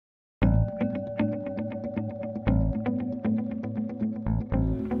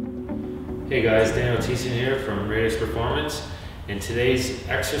Hey guys, Daniel Thiessen here from Radix Performance, and today's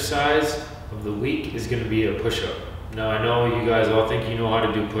exercise of the week is going to be a push-up. Now I know you guys all think you know how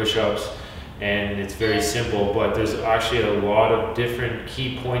to do push-ups and it's very simple, but there's actually a lot of different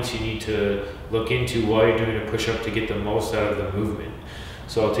key points you need to look into while you're doing a push-up to get the most out of the movement.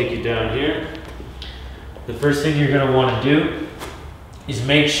 So I'll take you down here. The first thing you're going to want to do is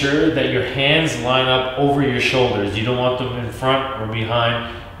make sure that your hands line up over your shoulders. You don't want them in front or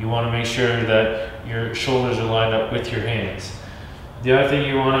behind. You want to make sure that your shoulders are lined up with your hands. The other thing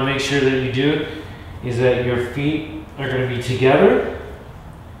you want to make sure that you do is that your feet are going to be together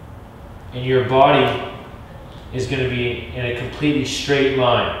and your body is going to be in a completely straight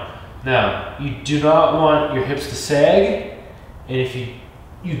line. Now, you do not want your hips to sag, and if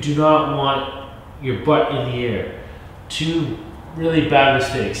you do not want your butt in the air. Two really bad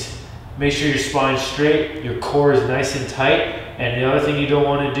mistakes. Make sure your spine's straight, your core is nice and tight, and the other thing you don't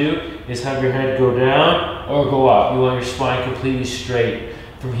want to do is have your head go down or go up. You want your spine completely straight.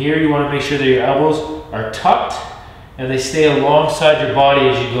 From here, you want to make sure that your elbows are tucked and they stay alongside your body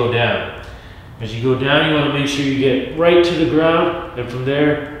as you go down. As you go down, you want to make sure you get right to the ground, and from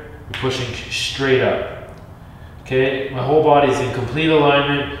there, you're pushing straight up. Okay, my whole body is in complete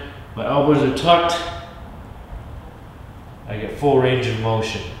alignment. My elbows are tucked. I get full range of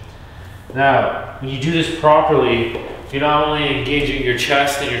motion. Now, when you do this properly, you're not only engaging your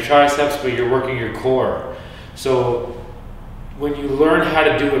chest and your triceps, but you're working your core. So when you learn how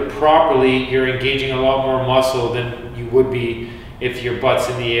to do it properly, you're engaging a lot more muscle than you would be if your butt's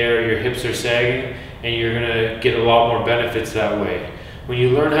in the air, your hips are sagging, and you're gonna get a lot more benefits that way. When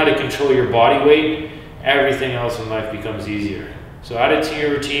you learn how to control your body weight, everything else in life becomes easier. So add it to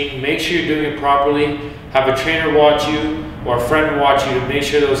your routine, make sure you're doing it properly, have a trainer watch you or a friend watch you to make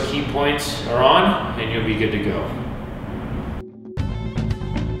sure those key points are on, and you'll be good to go.